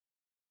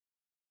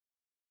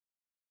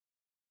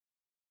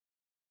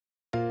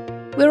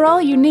We're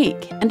all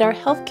unique, and our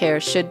healthcare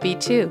should be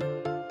too.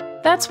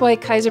 That's why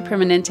Kaiser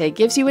Permanente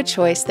gives you a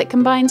choice that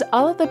combines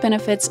all of the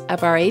benefits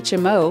of our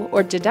HMO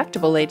or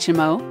deductible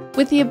HMO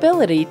with the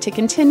ability to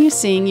continue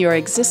seeing your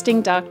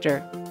existing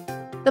doctor.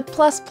 The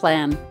Plus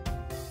Plan.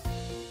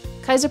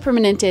 Kaiser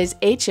Permanente's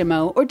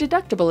HMO or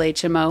deductible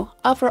HMO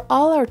offer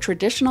all our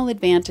traditional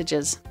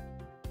advantages.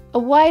 A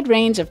wide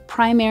range of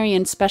primary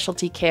and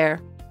specialty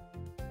care,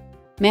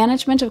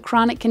 management of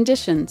chronic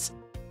conditions,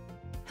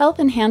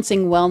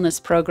 health-enhancing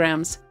wellness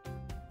programs,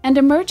 and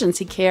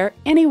emergency care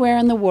anywhere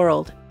in the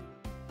world.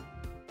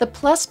 The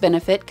Plus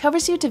benefit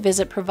covers you to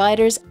visit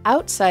providers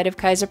outside of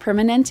Kaiser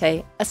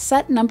Permanente a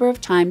set number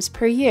of times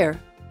per year.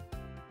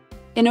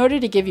 In order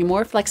to give you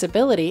more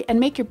flexibility and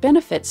make your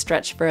benefits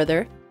stretch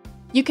further,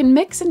 you can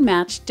mix and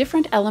match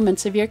different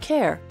elements of your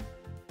care,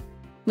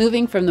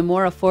 moving from the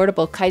more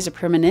affordable Kaiser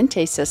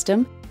Permanente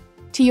system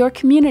to your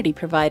community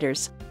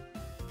providers.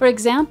 For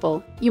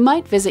example, you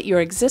might visit your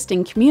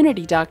existing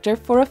community doctor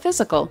for a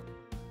physical,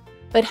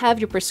 but have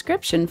your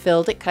prescription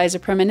filled at Kaiser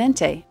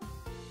Permanente.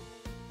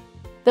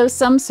 Though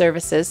some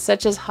services,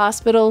 such as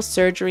hospital,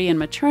 surgery, and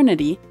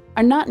maternity,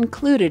 are not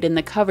included in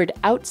the covered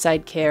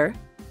outside care,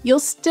 you'll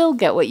still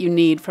get what you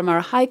need from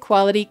our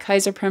high-quality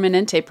Kaiser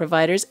Permanente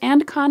providers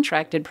and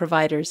contracted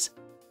providers.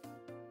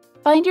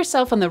 Find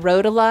yourself on the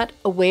road a lot,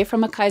 away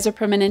from a Kaiser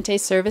Permanente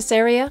service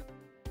area?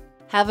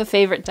 Have a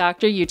favorite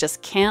doctor you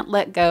just can't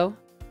let go?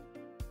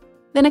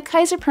 Then a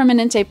Kaiser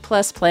Permanente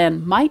Plus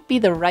plan might be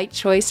the right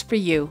choice for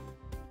you.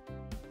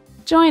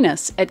 Join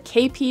us at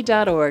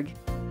kp.org.